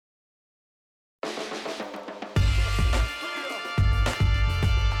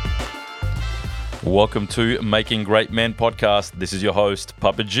Welcome to Making Great Men podcast. This is your host,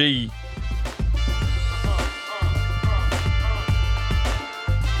 Papa G.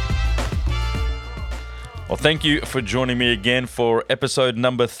 Well, thank you for joining me again for episode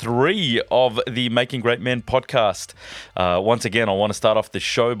number 3 of the Making Great Men podcast. Once again, I want to start off the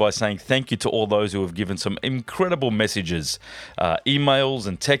show by saying thank you to all those who have given some incredible messages, emails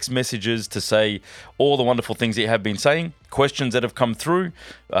and text messages to say all the wonderful things that you have been saying, questions that have come through,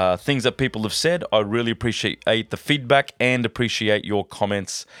 things that people have said. I really appreciate the feedback and appreciate your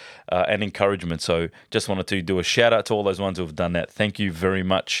comments and encouragement. So just wanted to do a shout out to all those ones who have done that. Thank you very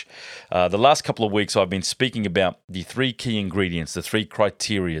much. The last couple of weeks I've been speaking about the 3 key ingredients, the 3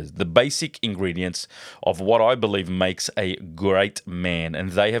 criteria, the basic ingredients of what I believe makes a great man.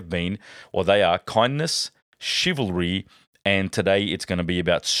 And they are kindness, chivalry, and today it's going to be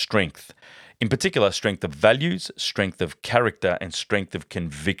about strength. In particular, strength of values, strength of character, and strength of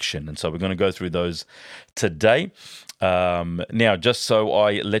conviction. And so we're going to go through those today. Now, just so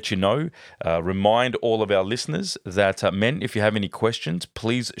I let you know, remind all of our listeners that men, if you have any questions,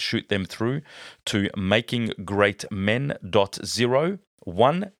 please shoot them through to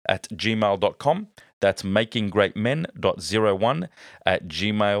makinggreatmen.01@gmail.com. That's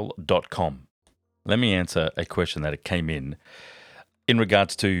makinggreatmen.01@gmail.com. Let me answer a question that came in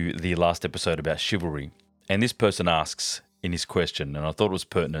regards to the last episode about chivalry. And this person asks in his question, and I thought it was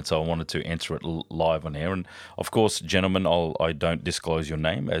pertinent, so I wanted to answer it live on air. And of course, gentlemen, I don't disclose your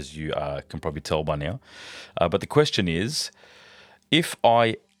name, as you can probably tell by now. But the question is, if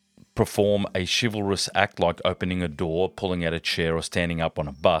I perform a chivalrous act like opening a door, pulling out a chair, or standing up on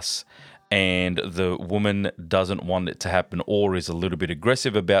a bus, and the woman doesn't want it to happen or is a little bit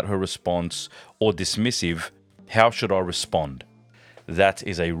aggressive about her response or dismissive, how should I respond? That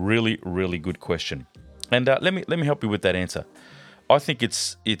is a really, really good question. And let me help you with that answer. I think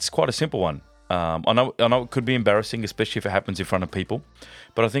it's quite a simple one. I know it could be embarrassing, especially if it happens in front of people.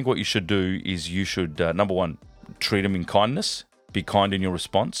 But I think what you should do is you should, number one, treat them in kindness. Be kind in your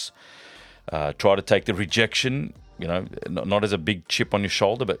response. Try to take the rejection, not as a big chip on your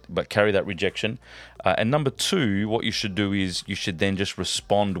shoulder, but carry that rejection. And number 2, what you should do is you should then just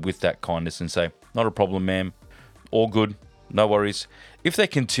respond with that kindness and say, not a problem, ma'am. All good. No worries. If they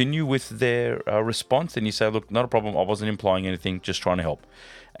continue with their response, then you say, look, not a problem. I wasn't implying anything, just trying to help.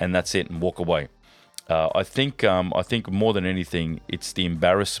 And that's it, and walk away. I think more than anything, it's the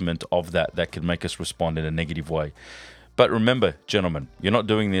embarrassment of that can make us respond in a negative way. But remember, gentlemen, you're not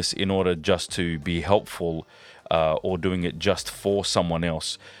doing this in order just to be helpful or doing it just for someone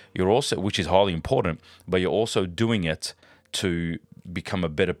else. You're also, which is highly important, but you're also doing it to become a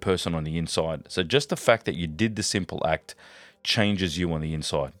better person on the inside. So just the fact that you did the simple act changes you on the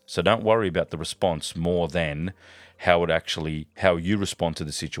inside. So don't worry about the response more than how you respond to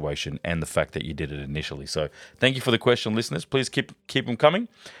the situation and the fact that you did it initially. So thank you for the question, listeners. Please keep them coming,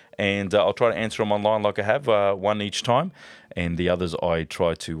 and I'll try to answer them online like I have, one each time, and the others I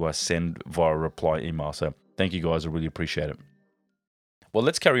try to send via reply email. So thank you guys, I really appreciate it. Well,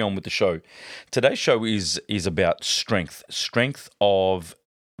 let's carry on with the show. Today's show is about strength of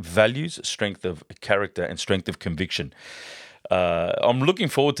values, strength of character, and strength of conviction. I'm looking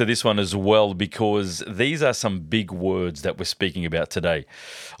forward to this one as well because these are some big words that we're speaking about today.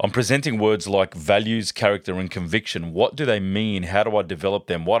 I'm presenting words like values, character, and conviction. What do they mean? How do I develop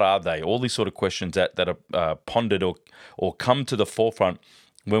them? What are they? All these sort of questions that are pondered or come to the forefront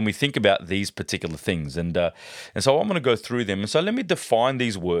when we think about these particular things. And so I'm going to go through them. And so let me define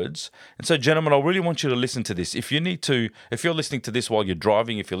these words. And so, gentlemen, I really want you to listen to this. If you're listening to this while you're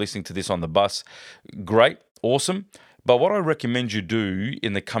driving, if you're listening to this on the bus, great, awesome. But what I recommend you do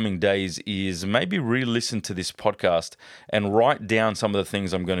in the coming days is maybe re-listen to this podcast and write down some of the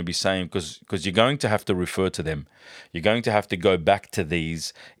things I'm going to be saying because you're going to have to refer to them. You're going to have to go back to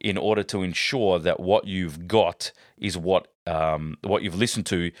these in order to ensure that what you've got is what you've listened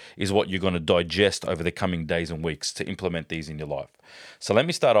to is what you're going to digest over the coming days and weeks to implement these in your life. So let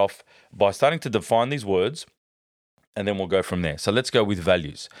me start off by starting to define these words, and then we'll go from there. So let's go with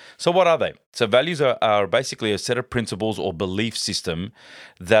values. So what are they? So values are basically a set of principles or belief system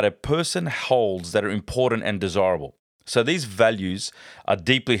that a person holds that are important and desirable. So these values are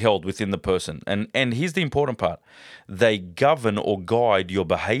deeply held within the person. And here's the important part. They govern or guide your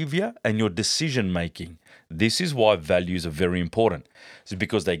behavior and your decision making. This is why values are very important. It's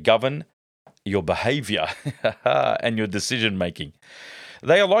because they govern your behavior and your decision making.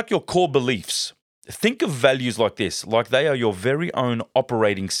 They are like your core beliefs. Think of values like this, like they are your very own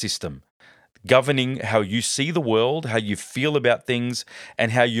operating system, governing how you see the world, how you feel about things,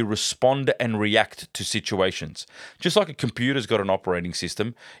 and how you respond and react to situations. Just like a computer's got an operating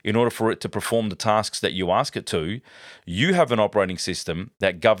system, in order for it to perform the tasks that you ask it to, you have an operating system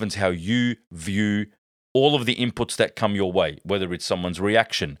that governs how you view all of the inputs that come your way, whether it's someone's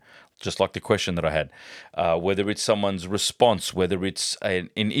reaction, just like the question that I had, whether it's someone's response, whether it's an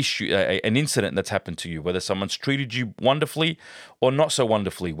issue, an incident that's happened to you, whether someone's treated you wonderfully or not so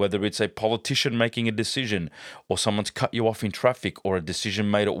wonderfully, whether it's a politician making a decision or someone's cut you off in traffic or a decision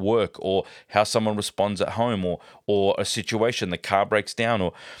made at work or how someone responds at home or a situation, the car breaks down,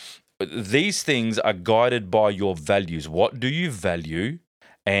 or these things are guided by your values. What do you value?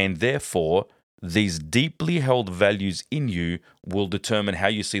 And therefore, these deeply held values in you will determine how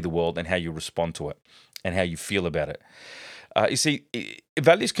you see the world and how you respond to it and how you feel about it. You see,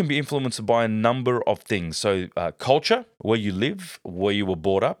 values can be influenced by a number of things. So, culture, where you live, where you were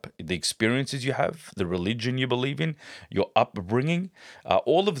brought up, the experiences you have, the religion you believe in, your upbringing,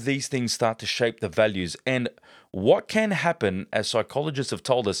 all of these things start to shape the values. And what can happen, as psychologists have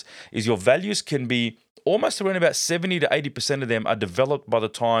told us, is your values can be almost around about 70 to 80% of them are developed by the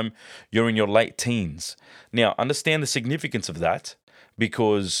time you're in your late teens. Now, understand the significance of that,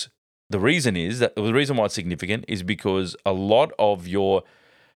 because the reason why it's significant is because a lot of your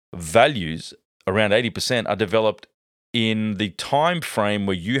values, around 80%, are developed in the time frame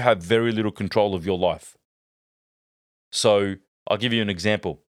where you have very little control of your life. So I'll give you an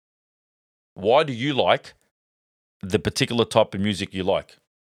example. Why do you like the particular type of music you like?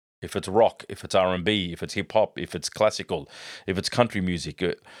 If it's rock, if it's R&B, if it's hip hop, if it's classical, if it's country music,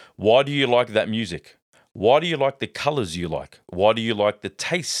 why do you like that music? Why do you like the colors you like? Why do you like the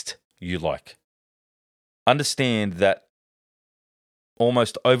taste you like? Understand that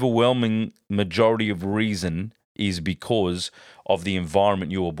almost overwhelming majority of reason is because of the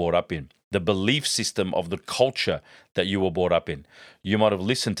environment you were brought up in, the belief system of the culture that you were brought up in. You might have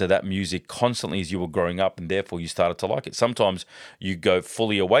listened to that music constantly as you were growing up, and therefore you started to like it. Sometimes you go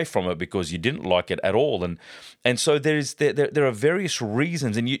fully away from it because you didn't like it at all, and so there are various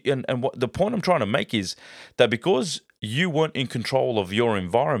reasons. And what the point I'm trying to make is that because you weren't in control of your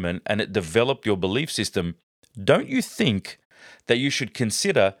environment and it developed your belief system, don't you think that you should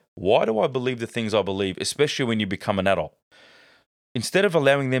consider, why do I believe the things I believe, especially when you become an adult? Instead of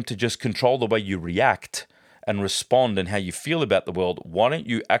allowing them to just control the way you react and respond and how you feel about the world, why don't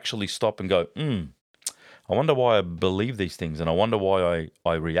you actually stop and go, I wonder why I believe these things, and I wonder why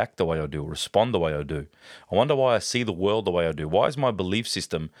I react the way I do, respond the way I do. I wonder why I see the world the way I do. Why is my belief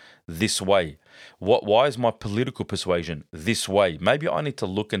system this way? Why is my political persuasion this way? Maybe I need to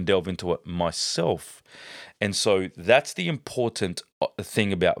look and delve into it myself. And so that's the important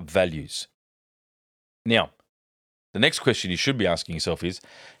thing about values. Now, the next question you should be asking yourself is,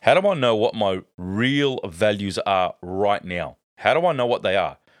 how do I know what my real values are right now? How do I know what they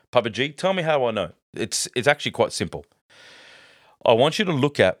are? Papa G, tell me how I know. It's actually quite simple. I want you to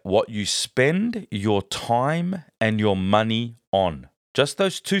look at what you spend your time and your money on. Just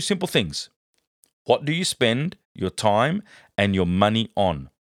those two simple things. What do you spend your time and your money on?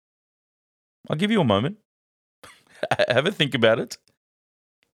 I'll give you a moment. Have a think about it.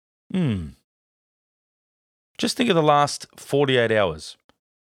 Just think of the last 48 hours.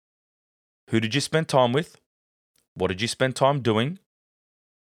 Who did you spend time with? What did you spend time doing?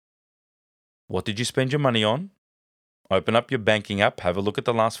 What did you spend your money on? Open up your banking app, have a look at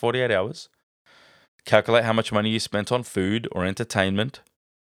the last 48 hours. Calculate how much money you spent on food or entertainment,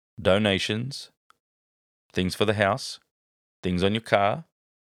 donations, things for the house, things on your car.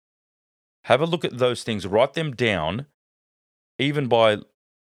 Have a look at those things, write them down, even by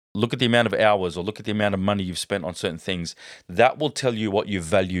look at the amount of hours or look at the amount of money you've spent on certain things. That will tell you what you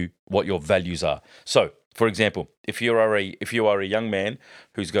value, what your values are. So, for example, if you are a young man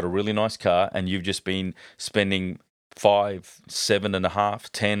who's got a really nice car and you've just been spending $5, $7.5,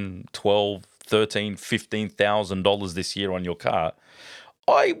 $10, $12, $13, $15,000 this year on your car,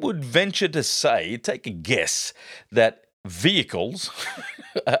 I would venture to say, take a guess, that vehicles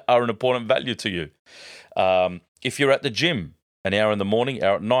are an important value to you. If you're at the gym, an hour in the morning,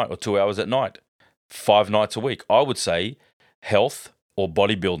 hour at night, or 2 hours at night, 5 nights a week, I would say health or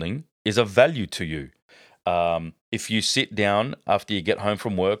bodybuilding is a value to you. If you sit down after you get home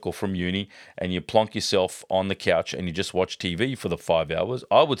from work or from uni and you plonk yourself on the couch and you just watch TV for the 5 hours,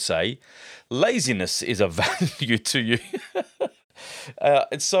 I would say laziness is a value to you.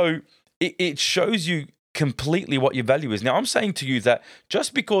 So it shows you completely what your value is. Now, I'm saying to you that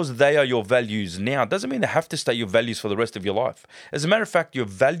just because they are your values now doesn't mean they have to stay your values for the rest of your life. As a matter of fact, your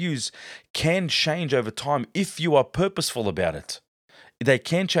values can change over time if you are purposeful about it. They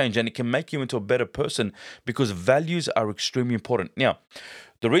can change, and it can make you into a better person because values are extremely important. Now,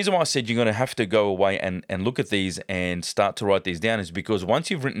 the reason why I said you're going to have to go away and look at these and start to write these down is because once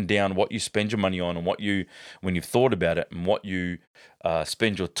you've written down what you spend your money on and when you've thought about it and what you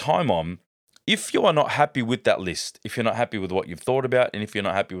spend your time on, if you are not happy with that list, if you're not happy with what you've thought about, and if you're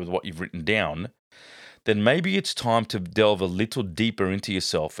not happy with what you've written down, then maybe it's time to delve a little deeper into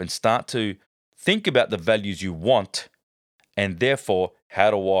yourself and start to think about the values you want, and therefore,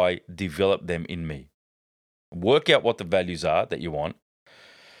 how do I develop them in me? Work out what the values are that you want.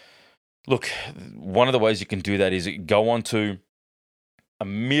 Look, one of the ways you can do that is go on to a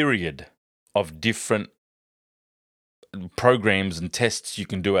myriad of different programs and tests you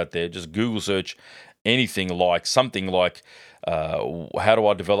can do out there. Just Google search something like how do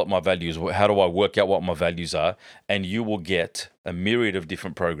I develop my values? How do I work out what my values are? And you will get a myriad of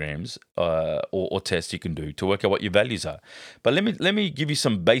different programs or tests you can do to work out what your values are. But let me give you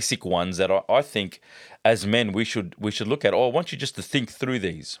some basic ones that I think as men we should look at. I want you just to think through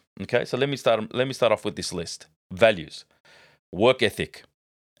these. Okay, so let me start off with this list: values, work ethic,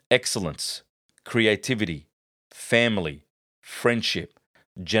 excellence, creativity, family, friendship,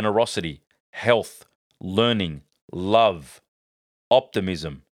 generosity, health, learning, love,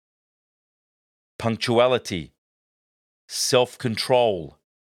 optimism, punctuality, self-control.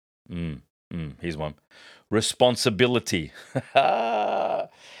 Here's one. Responsibility. That's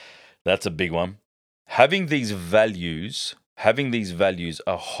a big one. Having these values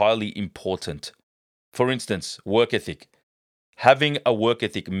are highly important. For instance, work ethic. Having a work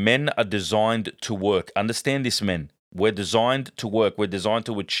ethic. Men are designed to work. Understand this, men. We're designed to work. We're designed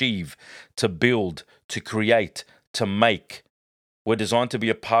to achieve, to build, to create, to make. We're designed to be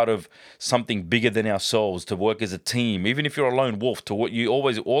a part of something bigger than ourselves, to work as a team. Even if you're a lone wolf,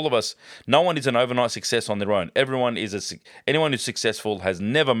 all of us, no one is an overnight success on their own. Anyone who's successful has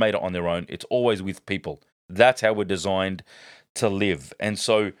never made it on their own. It's always with people. That's how we're designed to live. And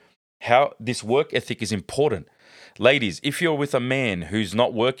so how this work ethic is important. Ladies, if you're with a man who's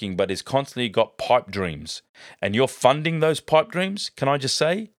not working but has constantly got pipe dreams and you're funding those pipe dreams, can I just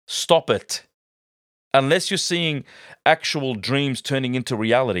say, stop it. Unless you're seeing actual dreams turning into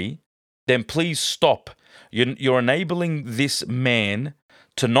reality, then please stop. You're enabling this man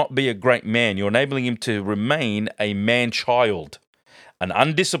to not be a great man. You're enabling him to remain a man-child, an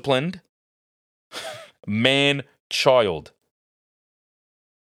undisciplined man-child.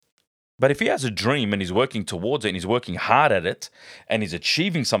 But if he has a dream and he's working towards it and he's working hard at it and he's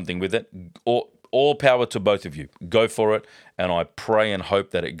achieving something with it, all power to both of you. Go for it, and I pray and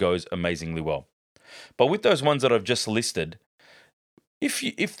hope that it goes amazingly well. But with those ones that I've just listed, if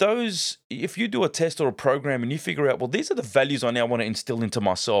you do a test or a program and you figure out, well, these are the values I now want to instill into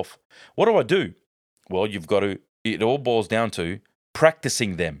myself, what do I do? Well, it all boils down to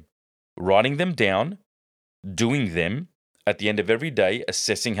practicing them, writing them down, doing them at the end of every day,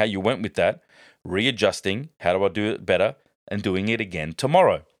 assessing how you went with that, readjusting, how do I do it better, and doing it again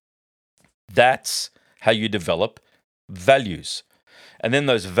tomorrow. That's how you develop values. And then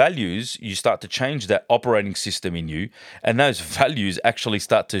those values, you start to change that operating system in you, and those values actually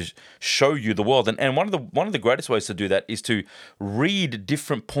start to show you the world. And one of the greatest ways to do that is to read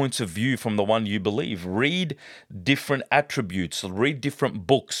different points of view from the one you believe. Read different attributes, read different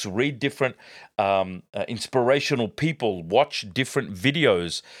books, read different inspirational people, watch different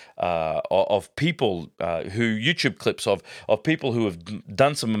videos of people YouTube clips of people who have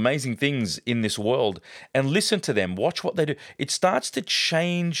done some amazing things in this world, and listen to them, watch what they do. It starts to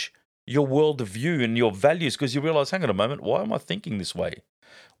change your world of view and your values because you realize, hang on a moment, why am I thinking this way?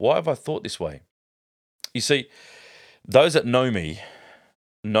 Why have I thought this way? You see, those that know me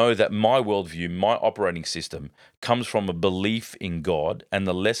know that my worldview, my operating system, comes from a belief in God and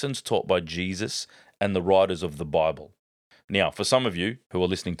the lessons taught by Jesus and the writers of the Bible. Now, for some of you who are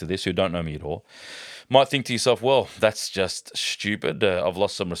listening to this who don't know me at all, might think to yourself, well, that's just stupid. I've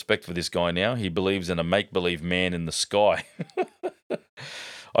lost some respect for this guy now. He believes in a make-believe man in the sky.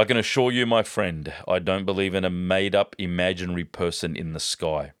 I can assure you, my friend, I don't believe in a made-up imaginary person in the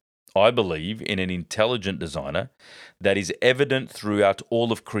sky. I believe in an intelligent designer that is evident throughout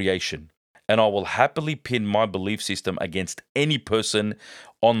all of creation, and I will happily pin my belief system against any person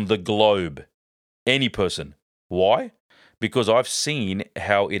on the globe. Any person. Why? Because I've seen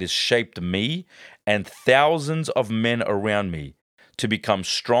how it has shaped me and thousands of men around me to become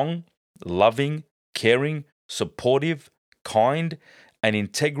strong, loving, caring, supportive, kind, and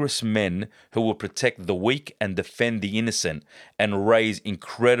integrous men who will protect the weak and defend the innocent and raise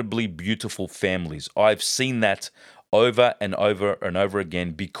incredibly beautiful families. I've seen that over and over and over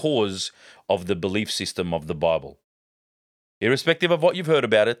again because of the belief system of the Bible. irrespective of what you've heard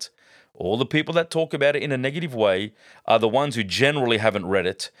about it, all the people that talk about it in a negative way are the ones who generally haven't read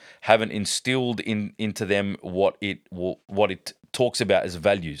it, haven't instilled into them what it talks about as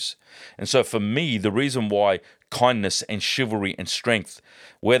values. And so for me, the reason why kindness and chivalry and strength,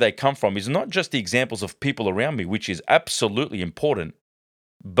 where they come from, is not just the examples of people around me, which is absolutely important,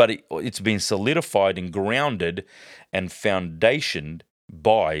 but it's been solidified and grounded and foundationed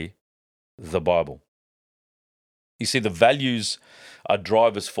by the Bible. You see, the values are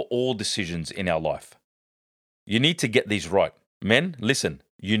drivers for all decisions in our life. You need to get these right. Men, listen,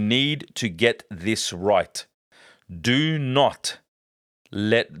 you need to get this right. Do not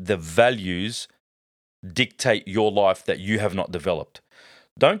let the values dictate your life that you have not developed.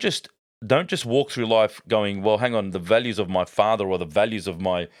 Don't just walk through life going, well, hang on, the values of my father or the values of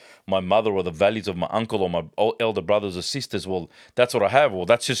my mother or the values of my uncle or my elder brothers or sisters, well, that's what I have. Well,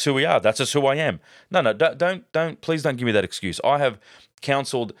 that's just who we are. That's just who I am. No, please don't give me that excuse. I have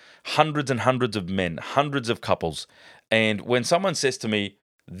counseled hundreds and hundreds of men, hundreds of couples. And when someone says to me,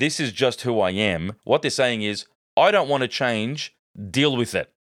 this is just who I am, what they're saying is, I don't want to change, deal with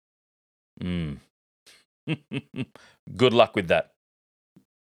it. Good luck with that.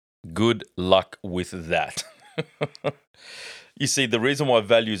 Good luck with that. You see, the reason why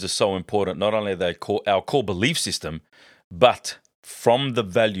values are so important, not only are they our core belief system, but from the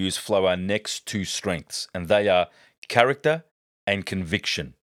values flow our next two strengths, and they are character and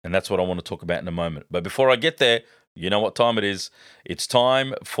conviction. And that's what I want to talk about in a moment. But before I get there, you know what time it is. It's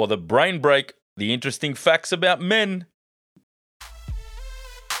time for the brain break, the interesting facts about men.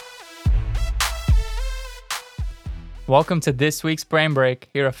 Welcome to this week's Brain Break.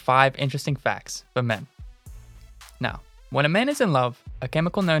 Here are 5 interesting facts for men. Now, when a man is in love, a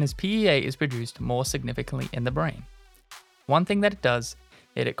chemical known as PEA is produced more significantly in the brain. One thing that it does,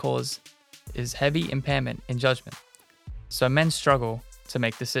 it causes is heavy impairment in judgment. So men struggle to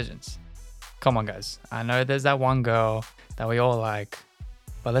make decisions. Come on, guys. I know there's that one girl that we all like,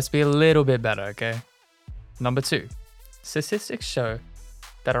 but let's be a little bit better, okay? Number 2, statistics show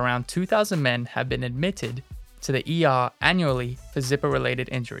that around 2,000 men have been admitted to the ER annually for zipper-related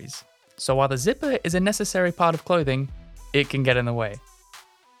injuries. So while the zipper is a necessary part of clothing, it can get in the way.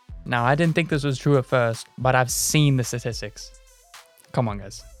 Now, I didn't think this was true at first, but I've seen the statistics. Come on,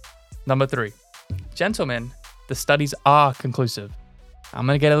 guys. Number 3, gentlemen, the studies are conclusive. I'm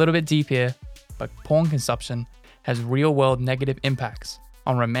gonna get a little bit deep here, but porn consumption has real-world negative impacts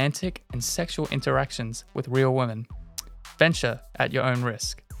on romantic and sexual interactions with real women. Venture at your own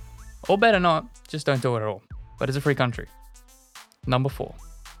risk. Or better not, just don't do it at all. But it's a free country. Number 4,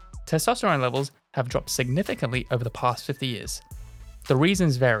 testosterone levels have dropped significantly over the past 50 years. The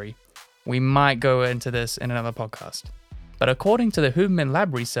reasons vary. We might go into this in another podcast. But according to the Huberman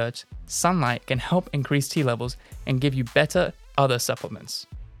Lab research, sunlight can help increase T levels and give you better other supplements.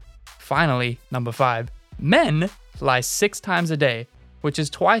 Finally, number 5, men lie 6 times a day, which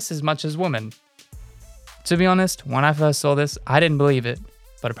is twice as much as women. To be honest, when I first saw this, I didn't believe it,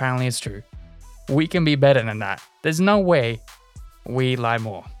 but apparently it's true. We can be better than that. There's no way we lie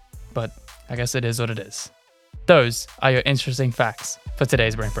more, but I guess it is what it is. Those are your interesting facts for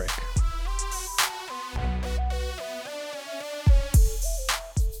today's Brain Break.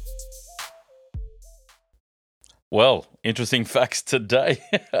 Well, interesting facts today.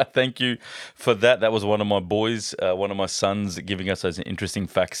 Thank you for that. That was one of my boys, one of my sons, giving us those interesting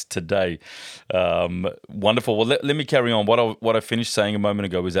facts today. Wonderful. Well, let me carry on. What I finished saying a moment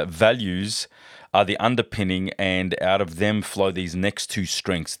ago is that values are the underpinning, and out of them flow these next two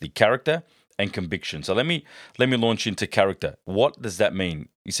strengths, the character and conviction. So let me launch into character. What does that mean?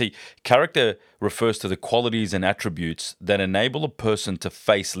 You see, character refers to the qualities and attributes that enable a person to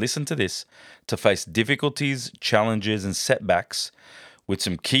face, listen to this, to face difficulties, challenges, and setbacks with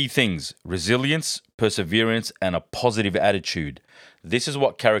some key things: resilience, perseverance, and a positive attitude. This is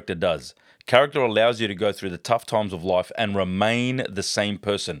what character does. Character allows you to go through the tough times of life and remain the same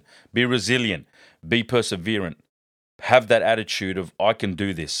person. Be resilient, be perseverant. Have that attitude of, I can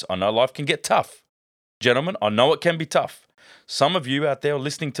do this. I know life can get tough. Gentlemen, I know it can be tough. Some of you out there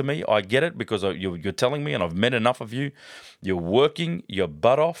listening to me, I get it because you're telling me, and I've met enough of you. You're working your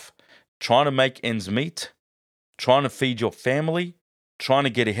butt off, trying to make ends meet, trying to feed your family, trying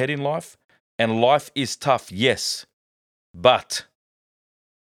to get ahead in life. And life is tough, yes. But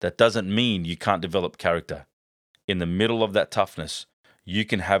that doesn't mean you can't develop character. In the middle of that toughness, you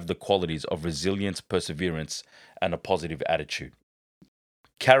can have the qualities of resilience, perseverance, and a positive attitude.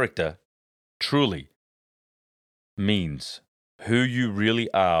 Character truly means who you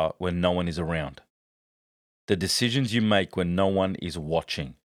really are when no one is around. The decisions you make when no one is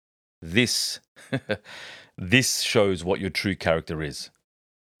watching. This, this shows what your true character is.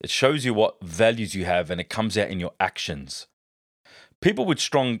 It shows you what values you have, and it comes out in your actions. People with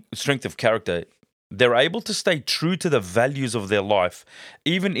strong strength of character, they're able to stay true to the values of their life,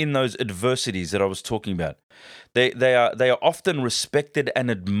 even in those adversities that I was talking about. They are often respected and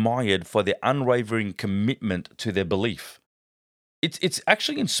admired for their unwavering commitment to their belief. It's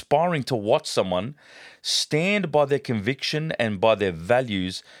actually inspiring to watch someone stand by their conviction and by their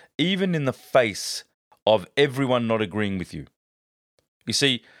values, even in the face of everyone not agreeing with you. You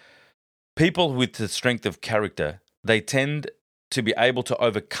see, people with the strength of character, they tend to be able to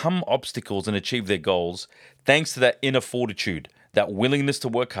overcome obstacles and achieve their goals thanks to that inner fortitude, that willingness to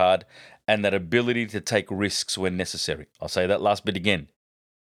work hard, and that ability to take risks when necessary. I'll say that last bit again.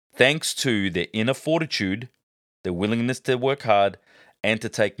 Thanks to their inner fortitude, their willingness to work hard, and to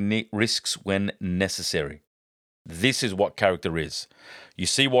take risks when necessary. This is what character is. You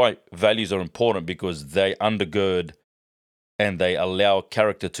see why values are important, because they undergird and they allow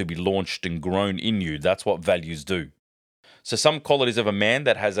character to be launched and grown in you. That's what values do. So some qualities of a man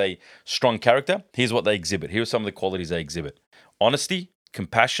that has a strong character, here's what they exhibit. Here are some of the qualities they exhibit. Honesty,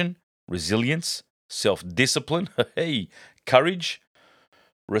 compassion, resilience, self-discipline, hey, courage,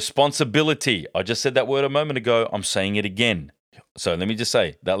 responsibility. I just said that word a moment ago. I'm saying it again. So let me just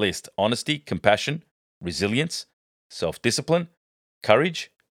say that list. Honesty, compassion, resilience, self-discipline,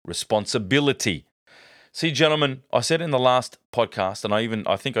 courage, responsibility. See, gentlemen, I said it in the last podcast, and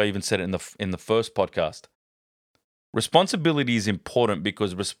I think I even said it in the first podcast. Responsibility is important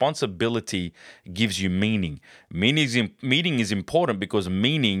because responsibility gives you meaning. Meaning is important because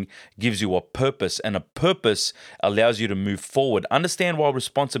meaning gives you a purpose, and a purpose allows you to move forward. Understand why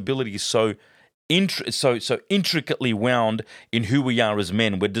responsibility is so intricately wound in who we are as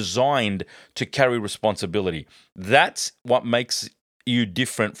men. We're designed to carry responsibility. That's what makes you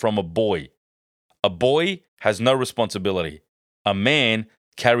different from a boy. A boy has no responsibility. A man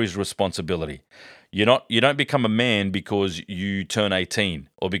carries responsibility. You don't become a man because you turn 18,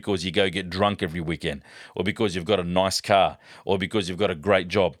 or because you go get drunk every weekend, or because you've got a nice car, or because you've got a great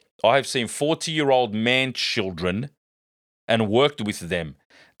job. I have seen 40-year-old man children and worked with them.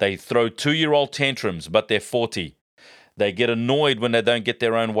 They throw 2-year-old tantrums, but they're 40. They get annoyed when they don't get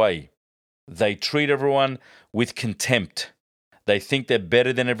their own way. They treat everyone with contempt. They think they're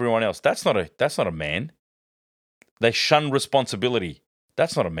better than everyone else. That's not a man. They shun responsibility.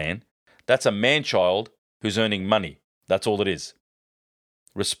 That's not a man. That's a man-child who's earning money. That's all it is.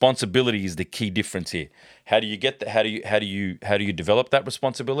 Responsibility is the key difference here. How do you get that? How do you develop that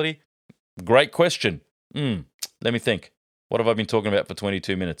responsibility? Great question. Let me think. What have I been talking about for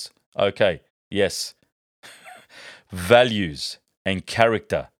 22 minutes? Okay. Yes. Values and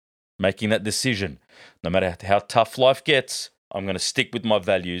character. Making that decision. No matter how tough life gets, I'm going to stick with my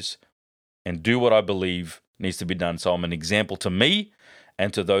values and do what I believe needs to be done. So I'm an example to me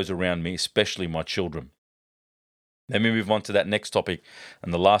and to those around me, especially my children. Let me move on to that next topic,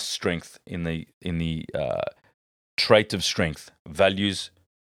 and the last strength in the trait of strength: values,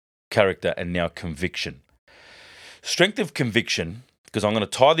 character, and now conviction. Strength of conviction, because I'm going to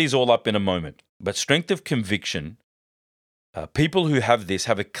tie these all up in a moment. But strength of conviction, people who have this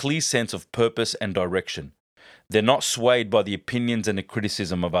have a clear sense of purpose and direction. They're not swayed by the opinions and the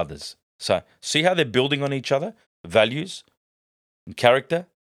criticism of others. So see how they're building on each other? Values, and character,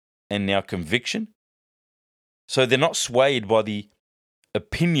 and now conviction. So they're not swayed by the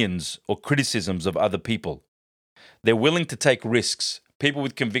opinions or criticisms of other people. They're willing to take risks. People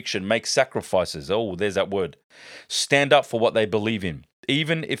with conviction make sacrifices. Oh, there's that word. Stand up for what they believe in,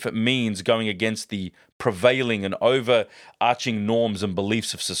 even if it means going against the prevailing and overarching norms and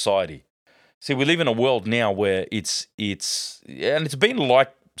beliefs of society. See, we live in a world now where it's been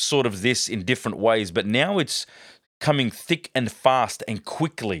like sort of this in different ways, but now it's coming thick and fast and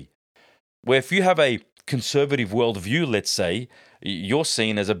quickly, where if you have a conservative worldview, let's say, you're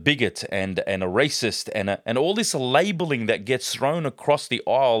seen as a bigot and a racist and all this labeling that gets thrown across the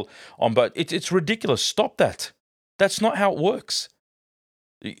aisle on. But it's ridiculous. Stop that. That's not how it works.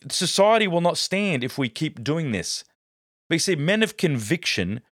 Society will not stand if we keep doing this. But you see, men of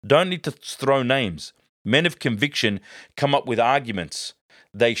conviction don't need to throw names. Men of conviction come up with arguments.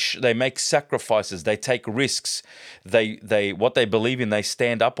 They make sacrifices. They take risks. They what they believe in, they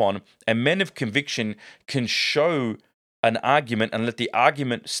stand up on. And men of conviction can show an argument and let the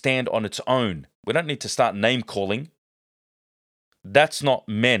argument stand on its own. We don't need to start name calling. That's not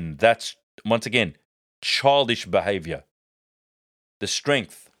men. That's, once again, childish behavior. The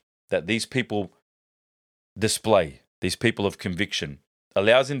strength that these people display, these people of conviction,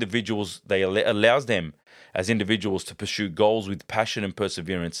 allows them as individuals to pursue goals with passion and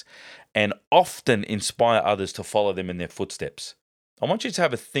perseverance, and often inspire others to follow them in their footsteps. I want you to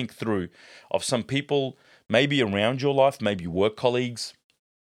have a think through of some people maybe around your life, maybe work colleagues,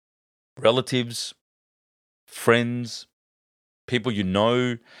 relatives, friends, people you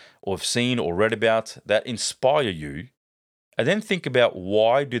know or have seen or read about that inspire you, and then think about,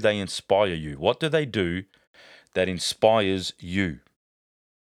 why do they inspire you? What do they do that inspires you?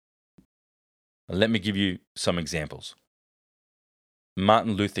 Let me give you some examples.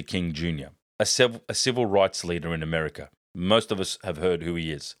 Martin Luther King Jr., a civil rights leader in America. Most of us have heard who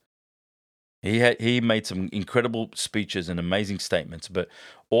he is. He made some incredible speeches and amazing statements, but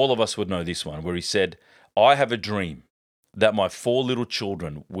all of us would know this one, where he said, "I have a dream that my 4 little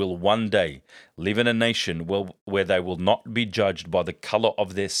children will one day live in a nation where they will not be judged by the color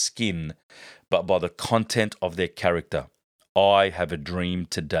of their skin, but by the content of their character. I have a dream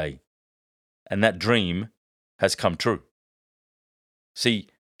today." And that dream has come true. See,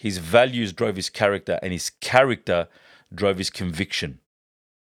 his values drove his character, and his character drove his conviction.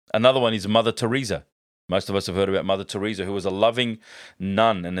 Another one is Mother Teresa. Most of us have heard about Mother Teresa, who was a loving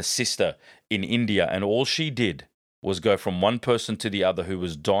nun and a sister in India, and all she did was go from one person to the other who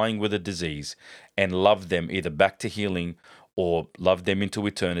was dying with a disease and loved them either back to healing or loved them into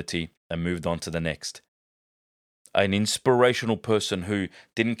eternity and moved on to the next. An inspirational person who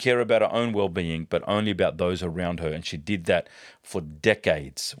didn't care about her own well-being, but only about those around her. And she did that for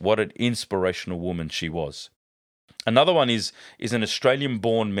decades. What an inspirational woman she was. Another one is an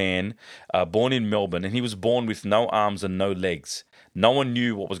Australian-born man, born in Melbourne, and he was born with no arms and no legs. No one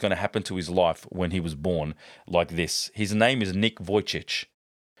knew what was going to happen to his life when he was born like this. His name is Nick Vujicic.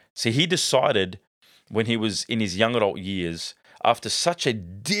 See, he decided when he was in his young adult years, after such a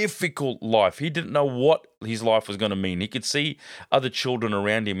difficult life, he didn't know what his life was going to mean. He could see other children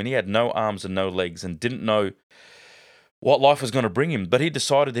around him, and he had no arms and no legs and didn't know what life was going to bring him. But he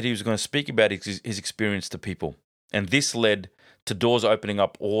decided that he was going to speak about his experience to people. And this led to doors opening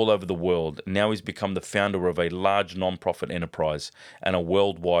up all over the world. Now he's become the founder of a large non-profit enterprise and a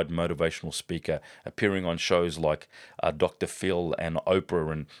worldwide motivational speaker, appearing on shows like Dr. Phil and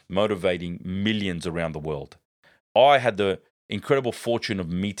Oprah, and motivating millions around the world. I had the incredible fortune of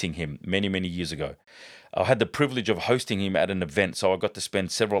meeting him many, many years ago. I had the privilege of hosting him at an event, so I got to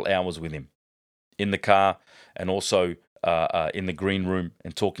spend several hours with him in the car and also in the green room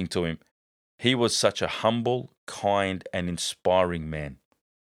and talking to him. He was such a humble, kind, and inspiring man.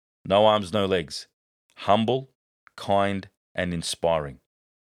 No arms, no legs. Humble, kind, and inspiring.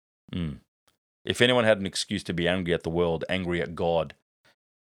 If anyone had an excuse to be angry at the world, angry at God,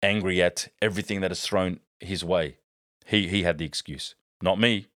 angry at everything that is thrown his way, he had the excuse. Not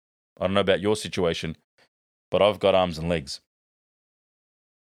me. I don't know about your situation, but I've got arms and legs.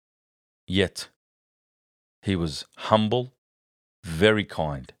 Yet, he was humble, very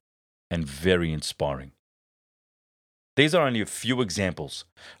kind, and very inspiring. These are only a few examples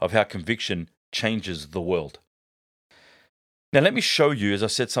of how conviction changes the world. Now, let me show you, as I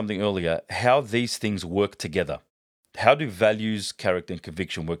said something earlier, how these things work together. How do values, character, and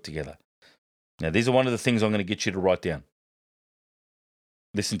conviction work together? Now, these are one of the things I'm going to get you to write down.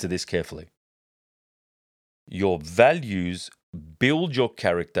 Listen to this carefully. Your values build your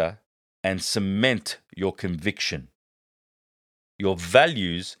character and cement your conviction. Your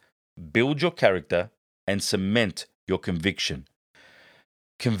values build your character and cement your conviction.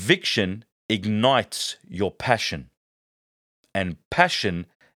 Conviction ignites your passion, and passion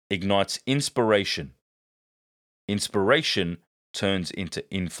ignites inspiration. Inspiration turns into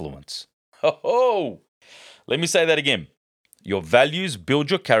influence. Oh, let me say that again. Your values build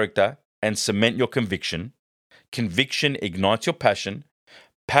your character and cement your conviction. Conviction ignites your passion.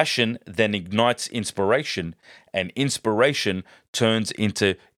 Passion then ignites inspiration, and inspiration turns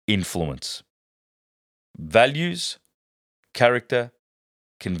into influence. Values, character,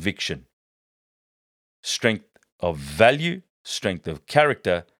 conviction. Strength of value, strength of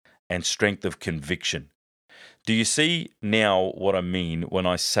character, and strength of conviction. Do you see now what I mean when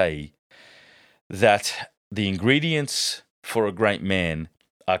I say that the ingredients for a great man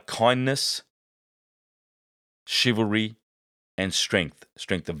are kindness, chivalry, and strength?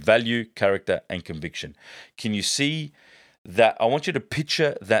 Strength of value, character, and conviction. Can you see that? I want you to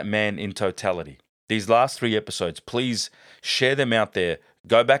picture that man in totality. These last 3 episodes, please share them out there.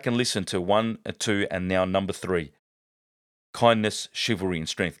 Go back and listen to 1, 2, and now number 3. Kindness, chivalry, and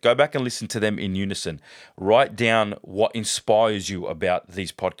strength. Go back and listen to them in unison. Write down what inspires you about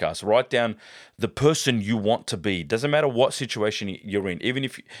these podcasts. Write down the person you want to be. Doesn't matter what situation you're in. Even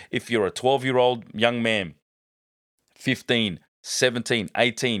if you're a 12-year-old young man, 15, 17,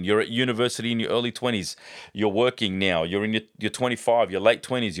 18, you're at university in your early 20s, you're working now, you're in your 25, your late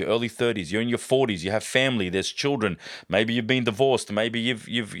 20s, your early 30s, you're in your 40s, you have family, there's children, maybe you've been divorced, maybe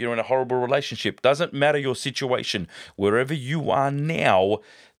you're in a horrible relationship. Doesn't matter your situation, wherever you are now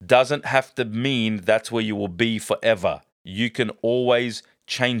doesn't have to mean that's where you will be forever. You can always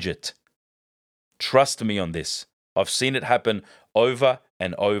change it. Trust me on this. I've seen it happen over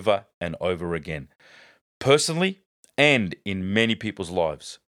and over and over again. Personally, and in many people's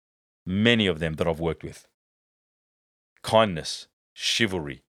lives, many of them that I've worked with. Kindness,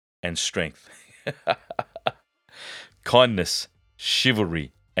 chivalry, and strength. Kindness,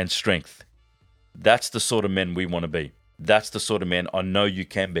 chivalry, and strength. That's the sort of men we want to be. That's the sort of men I know you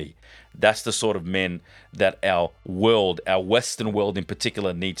can be. That's the sort of men that our world, our Western world in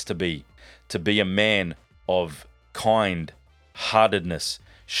particular, needs to be. To be a man of kind heartedness,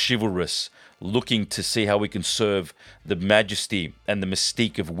 chivalrous, looking to see how we can serve the majesty and the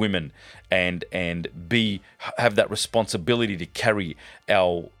mystique of women, and have that responsibility to carry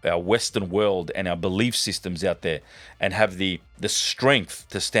our Western world and our belief systems out there, and have the strength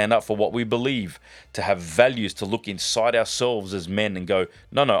to stand up for what we believe, to have values, to look inside ourselves as men and go,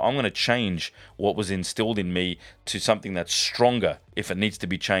 no, I'm going to change what was instilled in me to something that's stronger if it needs to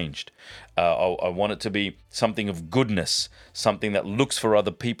be changed. I want it to be something of goodness, something that looks for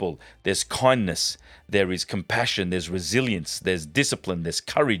other people. There's kindness, there is compassion, there's resilience, there's discipline, there's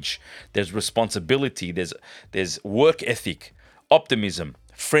courage, there's responsibility, there's work ethic, optimism,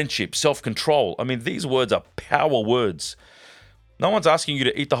 friendship, self-control. I mean, these words are power words. No one's asking you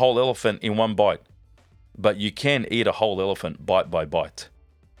to eat the whole elephant in one bite, but you can eat a whole elephant bite by bite.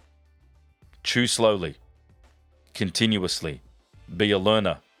 Chew slowly, continuously, be a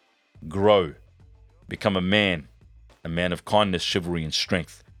learner, grow, become a man of kindness, chivalry, and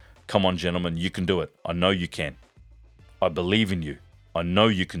strength. Come on, gentlemen, you can do it. I know you can. I believe in you. I know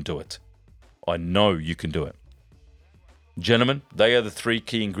you can do it. I know you can do it. Gentlemen, they are the three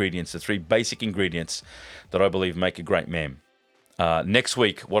key ingredients, the three basic ingredients that I believe make a great man. Next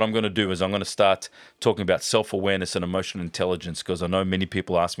week, what I'm going to do is I'm going to start talking about self-awareness and emotional intelligence, because I know many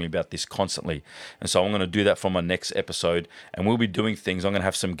people ask me about this constantly. And so I'm going to do that for my next episode, and we'll be doing things. I'm going to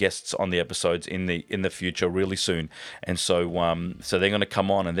have some guests on the episodes in the future really soon. And so they're going to come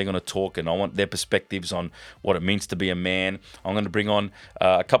on and they're going to talk, and I want their perspectives on what it means to be a man. I'm going to bring on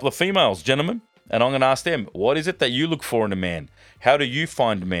a couple of females, gentlemen, and I'm going to ask them, what is it that you look for in a man? How do you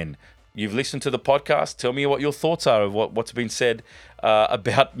find men? You've listened to the podcast. Tell me what your thoughts are of what's been said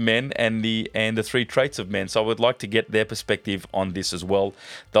about men and the three traits of men. So I would like to get their perspective on this as well.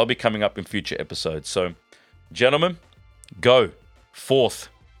 They'll be coming up in future episodes. So, gentlemen, go forth,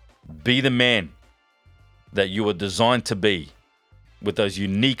 be the man that you are designed to be, with those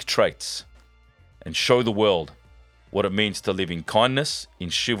unique traits, and show the world what it means to live in kindness, in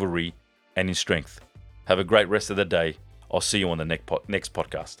chivalry, and in strength. Have a great rest of the day. I'll see you on the next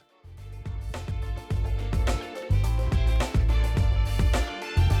podcast.